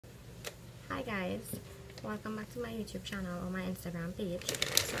Hi guys, welcome back to my YouTube channel or my Instagram page.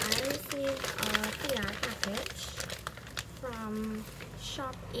 So I received a PR package from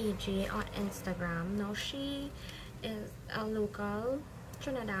Shop AG on Instagram. Now she is a local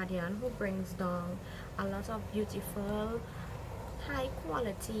Trinidadian who brings down a lot of beautiful, high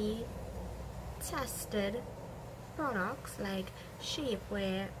quality, tested products like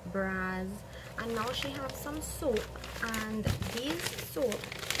shapewear, bras, and now she has some soap, and these soap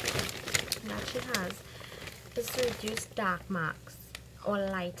that she has is to reduce dark marks or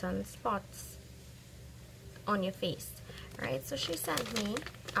lighten spots on your face, right? So she sent me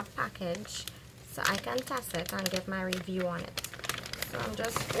a package so I can test it and give my review on it. So I'm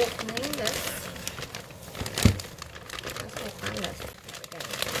just opening this. Let's open this.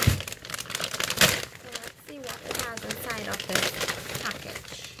 So let's see what it has inside of this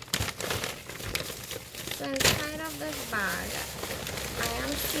package. So inside of this bag, I am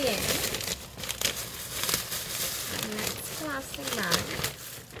seeing a next plastic bag,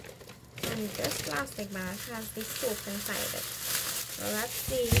 and this plastic bag has the soap inside it. So let's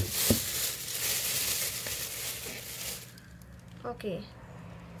see. Okay,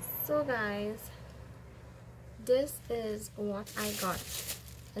 so guys, this is what I got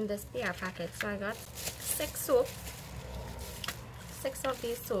in this PR package. So I got 6 of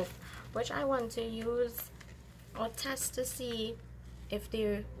these soap, which I want to use or test to see if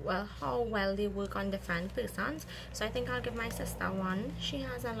they, well, how well they work on different persons. So I think I'll give my sister one. She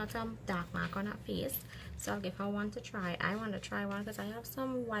has a lot of dark mark on her face, so I'll give her one to try. I want to try one because I have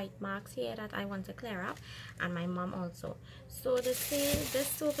some white marks here that I want to clear up, and my mom also. So this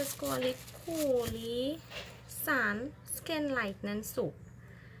soap is called a Holy Sun Skin Lightening Soap,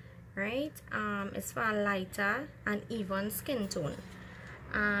 right? It's for a lighter and even skin tone.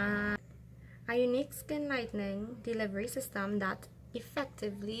 A unique skin lightening delivery system that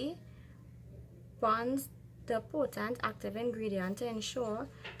effectively bonds the potent active ingredient to ensure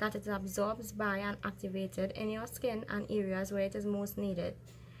that it absorbs by and activated in your skin and areas where it is most needed.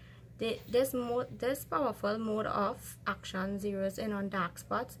 This powerful mode of action zeroes in on dark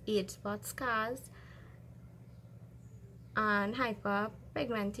spots, age spots, scars, and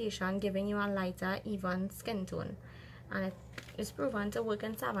hyperpigmentation, giving you a lighter, even skin tone. And it is proven to work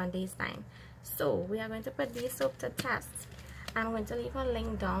in 7 days time. So we are going to put these soap to test. I'm going to leave a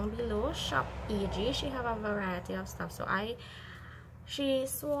link down below. Shop AG, she have a variety of stuff. So she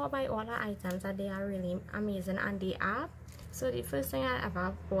swore by all her items that they are really amazing, and they are. So the first thing I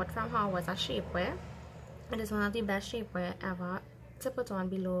ever bought from her was a shapewear. It is one of the best shapewear ever to put on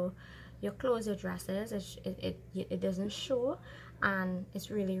below your clothes, your dresses. It doesn't show, and it's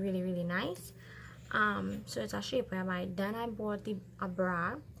really nice. So it's a shapewear by. Then I bought a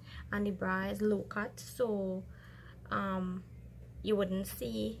bra, and the bra is low cut, so you wouldn't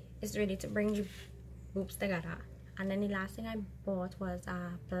see. It's ready to bring your boobs together. And then the last thing I bought was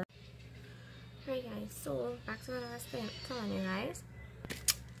a bra. Hey guys, so back to what I was telling you guys.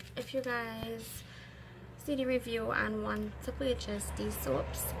 If you guys see the review and want to purchase these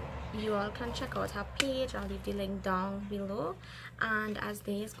soaps, you all can check out her page. I'll leave the link down below. And as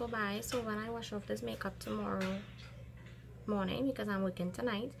days go by, so when I wash off this makeup tomorrow morning, because I'm working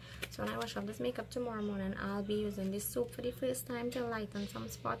tonight, so when I wash off this makeup tomorrow morning, I'll be using this soap for the first time to lighten some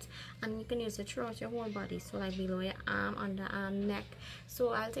spots, and you can use it throughout your whole body, so like below your arm, underarm, neck. So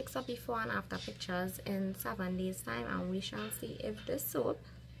I'll take some before and after pictures in 7 days time, and we shall see if this soap,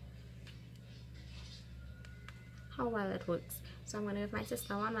 how well it works. So I'm gonna give my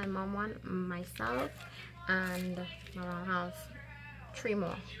sister one, my mom one, myself, and I'll have 3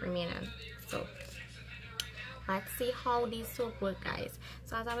 more remaining. So let's see how these soap work, guys.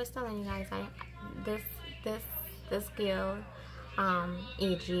 So as I was telling you guys, this girl,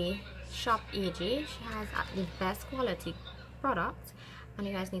 AG, Shop AG, she has the best quality products, and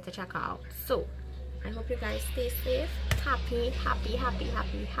you guys need to check her out. So I hope you guys stay safe. Happy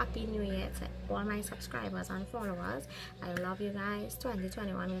New Year to all my subscribers and followers. I love you guys.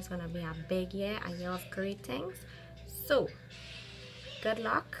 2021 is gonna be a big year, a year of great things. So good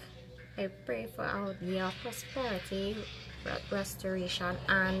luck. I pray for a year of prosperity, restoration,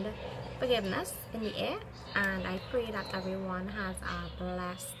 and forgiveness in the air. And I pray that everyone has a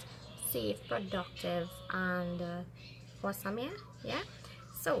blessed, safe, productive, and awesome year. Yeah.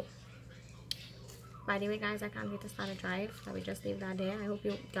 So by the way, guys, I can't wait to start a drive. I will just leave that there. I hope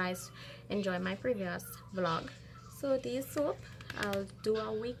you guys enjoy my previous vlog. So these soap, I'll do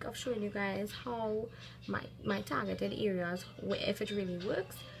a week of showing you guys how my targeted areas, if it really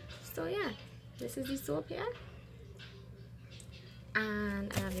works. So yeah, this is the soap here,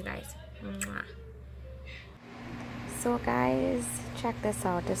 and I love you guys. Mwah. So guys, check this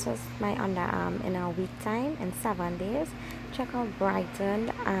out. This was my underarm in a week time, in 7 days. Check out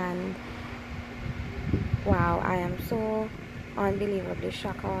Brighten, and wow, I am so unbelievably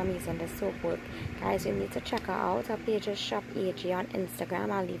shocked how amazing this soap works. Guys, you need to check her out. Her page is Shop AG on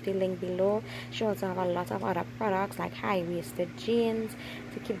Instagram. I'll leave the link below. She also have a lot of other products like high-waisted jeans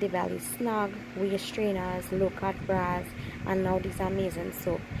to keep the belly snug, waist trainers, low-cut bras, and now these amazing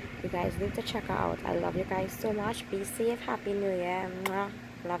soap. You guys need to check her out. I love you guys so much. Be safe. Happy New Year. Mwah.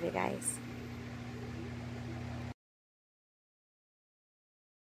 Love you guys.